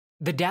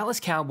The Dallas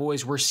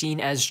Cowboys were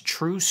seen as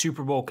true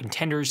Super Bowl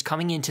contenders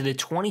coming into the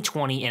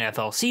 2020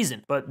 NFL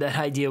season, but that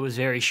idea was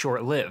very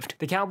short-lived.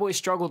 The Cowboys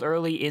struggled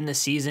early in the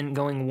season,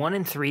 going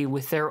 1-3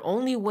 with their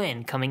only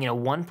win coming in a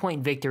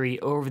 1-point victory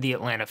over the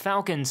Atlanta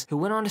Falcons, who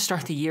went on to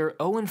start the year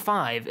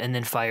 0-5 and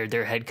then fired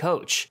their head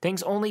coach.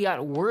 Things only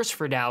got worse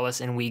for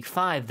Dallas in Week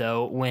 5,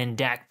 though, when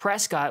Dak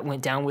Prescott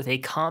went down with a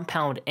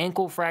compound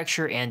ankle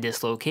fracture and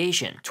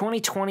dislocation.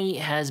 2020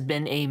 has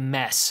been a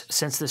mess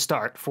since the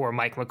start for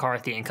Mike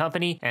McCarthy and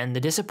company, and the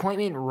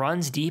disappointment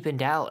runs deep in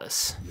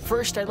Dallas.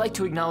 First, I'd like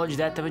to acknowledge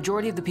that the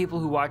majority of the people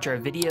who watch our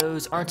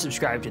videos aren't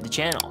subscribed to the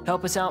channel.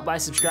 Help us out by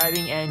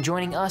subscribing and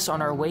joining us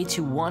on our way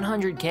to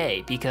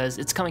 100K, because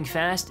it's coming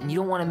fast and you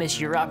don't want to miss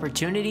your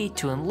opportunity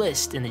to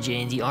enlist in the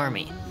J&D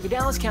Army. The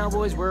Dallas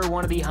Cowboys were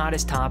one of the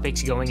hottest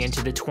topics going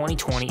into the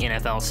 2020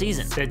 NFL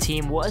season. The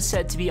team was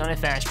set to be on a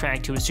fast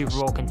track to a Super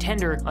Bowl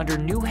contender under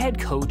new head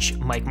coach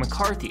Mike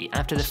McCarthy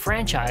after the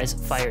franchise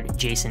fired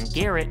Jason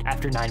Garrett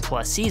after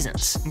 9+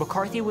 seasons.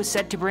 McCarthy was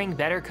set to bring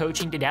better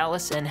coaching to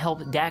Dallas and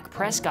help Dak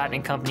Prescott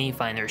and company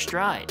find their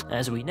stride.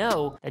 As we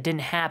know, that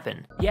didn't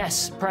happen.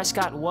 Yes,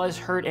 Prescott was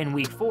hurt in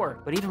Week 4,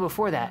 but even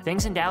before that,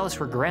 things in Dallas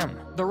were grim.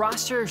 The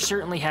roster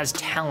certainly has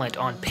talent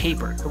on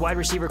paper. The wide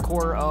receiver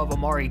core of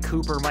Amari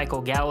Cooper,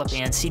 Michael Gallup,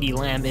 and CeeDee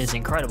Lamb is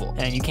incredible,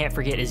 and you can't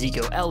forget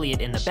Ezekiel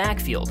Elliott in the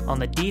backfield. On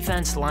the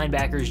defense,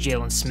 linebackers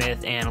Jalen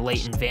Smith and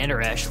Leighton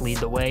Vander Esch lead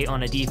the way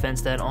on a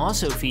defense that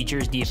also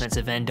features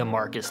defensive end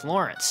DeMarcus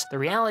Lawrence. The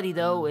reality,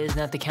 though, is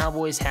that the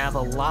Cowboys have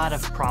a lot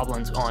of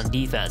problems on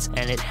defense,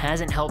 and it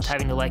hasn't helped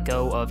having to let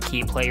go of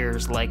key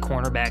players like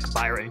cornerback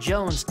Byron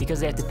Jones because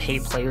they have to pay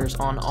players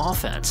on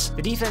offense.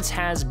 The defense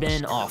has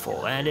been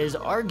awful and has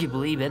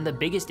arguably been the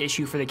biggest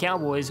issue for the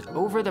Cowboys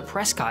over the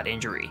Prescott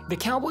injury. The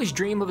Cowboys'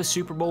 dream of a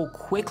Super Bowl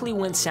quickly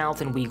went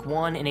south in Week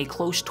 1 in a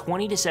close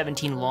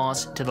 20-17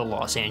 loss to the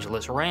Los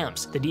Angeles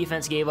Rams. The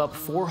defense gave up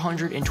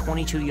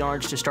 422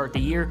 yards to start the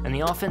year, and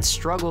the offense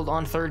struggled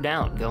on third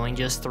down, going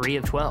just 3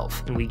 of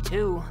 12. In Week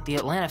 2, the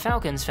Atlanta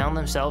Falcons found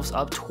themselves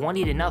up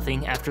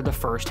 20-0 after the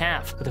first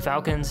half, but the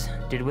Falcons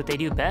did what they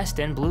do best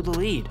and blew the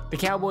lead. The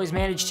Cowboys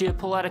managed to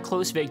pull out a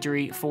close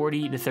victory,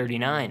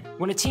 40-39.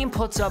 When a team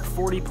puts up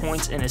 40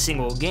 points in a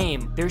single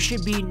game, there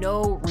should be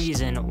no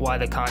reason why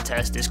the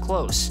contest is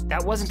close.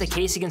 That wasn't the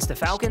case against the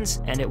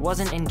Falcons, and it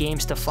wasn't in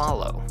games to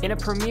follow. In a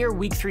premier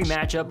Week 3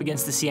 matchup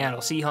against the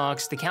Seattle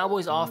Seahawks, the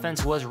Cowboys'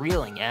 offense was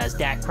reeling as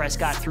Dak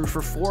Prescott threw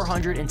for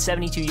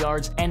 472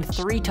 yards and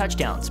 3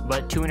 touchdowns,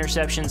 but 2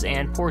 interceptions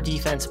and poor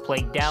defense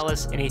plagued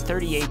Dallas in a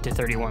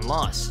 38-31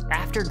 loss.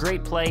 After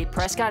great play,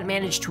 Prescott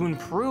managed to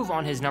improve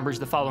on his numbers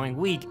the following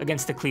week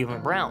against the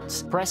Cleveland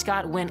Browns.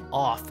 Prescott went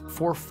off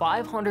for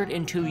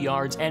 502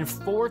 yards and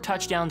 4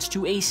 touchdowns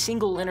to a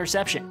single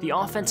interception. The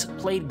offense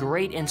played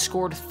great and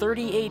scored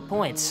 38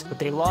 points, but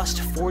they lost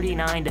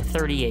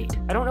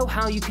 49-38. I don't know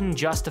how you can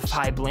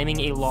justify blaming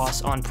a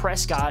loss on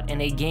Prescott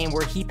in a game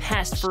where he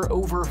passed for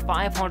over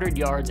 500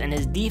 yards and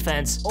his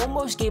defense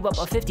almost gave up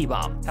a 50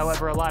 bomb.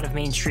 However, a lot of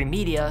mainstream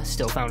media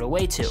still found a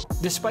way to.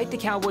 Despite the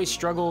Cowboys'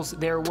 struggles,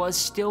 there was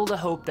still the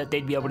hope that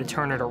they'd be able to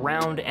turn it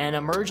around and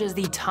emerge as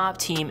the top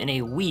team in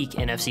a weak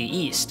NFC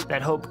East.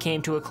 That hope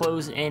came to a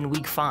close in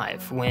Week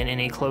 5, when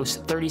in a close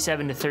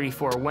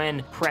 37-34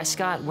 win,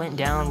 Prescott went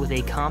down with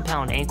a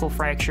compound ankle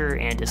fracture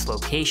and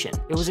dislocation.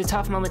 It was a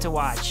tough moment to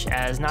watch,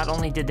 as not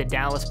only did the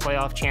Dallas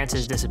playoff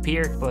chances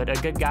disappear, but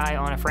a good guy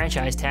on a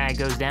franchise tag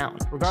goes down.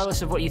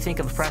 Regardless of what you think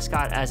of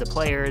Prescott as a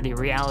player, the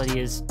reality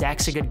is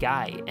Dak's a good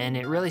guy, and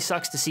it really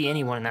sucks to see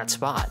anyone in that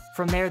spot.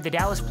 From there, the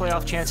Dallas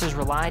playoff chances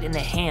relied in the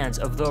hands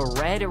of the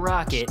Red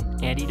Rocket,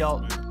 Andy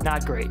Dalton.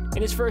 Not great.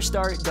 In his first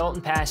start,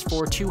 Dalton passed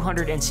for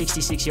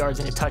 266 yards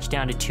and a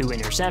touchdown to 2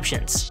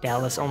 interceptions.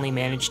 Dallas only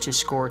managed to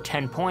score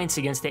 10 points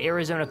against the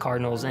Arizona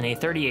Cardinals in a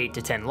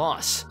 38-10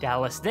 loss.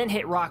 Dallas then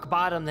hit rock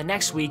bottom the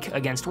next week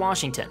against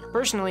Washington.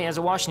 Personally, as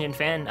a Washington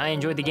fan, I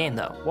enjoyed the game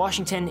though.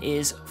 Washington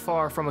is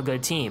far from a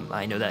good team,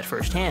 I know that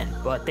firsthand,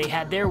 but they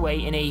had their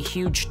way in a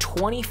huge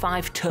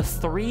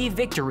 25-3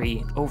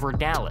 victory over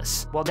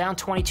Dallas. While down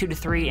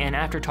 22-3 and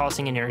after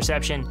tossing an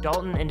interception,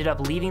 Dalton ended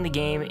up leaving the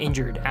game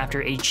injured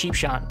after a cheap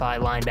shot by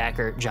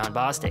linebacker John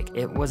Bostic.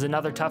 It was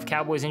another tough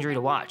Cowboys injury to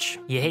watch.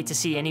 You hate to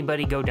see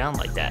anybody go down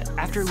like that.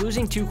 After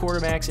losing 2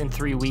 quarterbacks in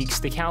 3 weeks,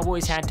 the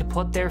Cowboys had to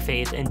put their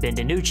faith in Ben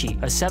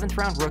DiNucci, a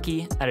 7th-round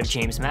rookie out of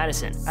James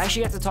Madison. I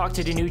actually got to talk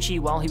to DiNucci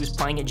while he was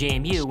playing at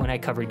JMU when I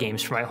covered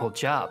games for my old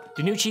job.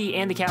 DiNucci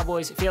and the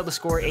Cowboys failed to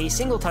score a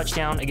single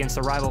touchdown against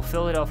the rival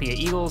Philadelphia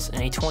Eagles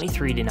in a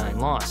 23-9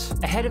 loss.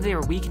 Ahead of their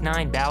Week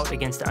 9 bout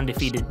against the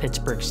undefeated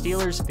Pittsburgh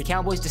Steelers, the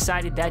Cowboys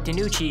decided that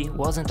DiNucci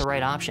wasn't the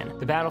right option.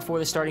 The battle for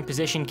the starting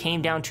position position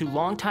came down to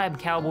longtime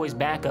Cowboys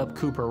backup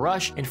Cooper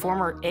Rush and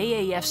former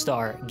AAF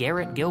star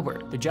Garrett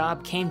Gilbert. The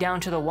job came down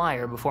to the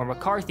wire before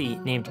McCarthy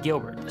named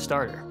Gilbert the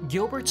starter.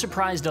 Gilbert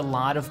surprised a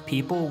lot of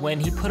people when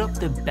he put up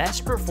the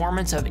best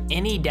performance of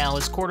any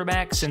Dallas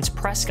quarterback since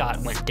Prescott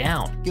went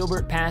down.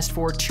 Gilbert passed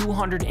for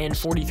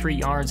 243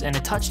 yards and a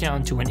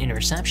touchdown to an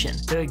interception.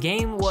 The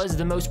game was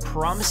the most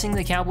promising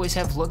the Cowboys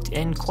have looked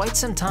in quite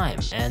some time,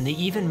 and they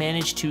even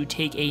managed to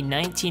take a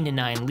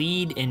 19-9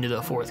 lead into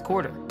the fourth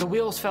quarter. The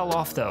wheels fell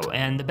off though,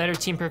 and the better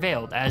team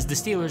prevailed as the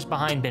Steelers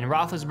behind Ben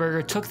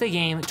Roethlisberger took the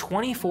game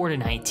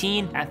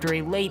 24-19 after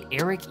a late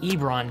Eric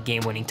Ebron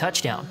game-winning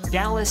touchdown.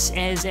 Dallas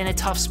is in a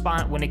tough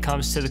spot when it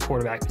comes to the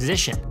quarterback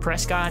position.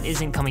 Prescott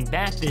isn't coming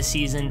back this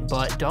season,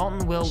 but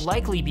Dalton will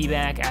likely be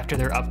back after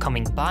their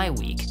upcoming bye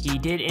week. He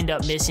did end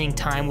up missing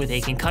time with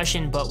a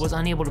concussion, but was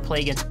unable to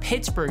play against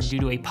Pittsburgh due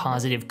to a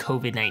positive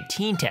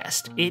COVID-19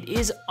 test. It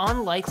is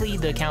unlikely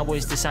the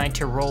Cowboys decide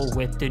to roll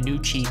with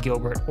DiNucci,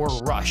 Gilbert, or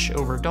Rush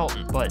over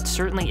Dalton, but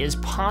certainly is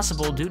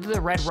possible due to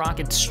the Red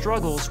Rockets'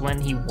 struggles when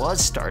he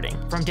was starting.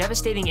 From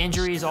devastating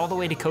injuries all the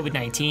way to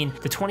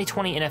COVID-19, the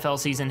 2020 NFL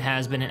season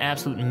has been an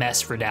absolute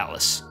mess for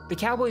Dallas. The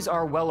Cowboys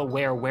are well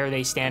aware where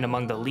they stand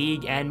among the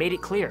league and made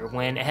it clear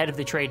when, ahead of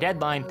the trade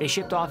deadline, they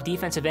shipped off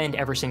defensive end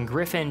Everson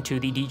Griffin to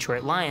the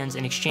Detroit Lions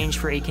in exchange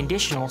for a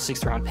conditional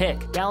 6th-round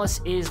pick. Dallas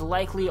is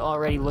likely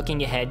already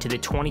looking ahead to the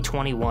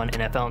 2021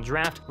 NFL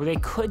Draft, where they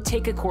could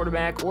take a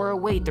quarterback or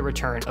await the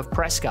return of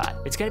Prescott.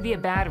 It's going to be a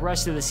bad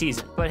rest of the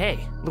season, but hey,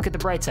 look at the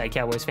bright side,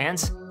 Cowboys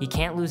fans. You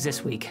can't lose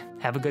this week.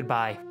 Have a good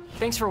bye.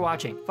 Thanks for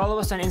watching. Follow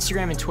us on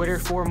Instagram and Twitter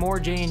for more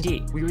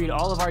J&D. We read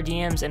all of our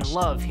DMs and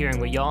love hearing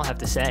what y'all have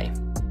to say.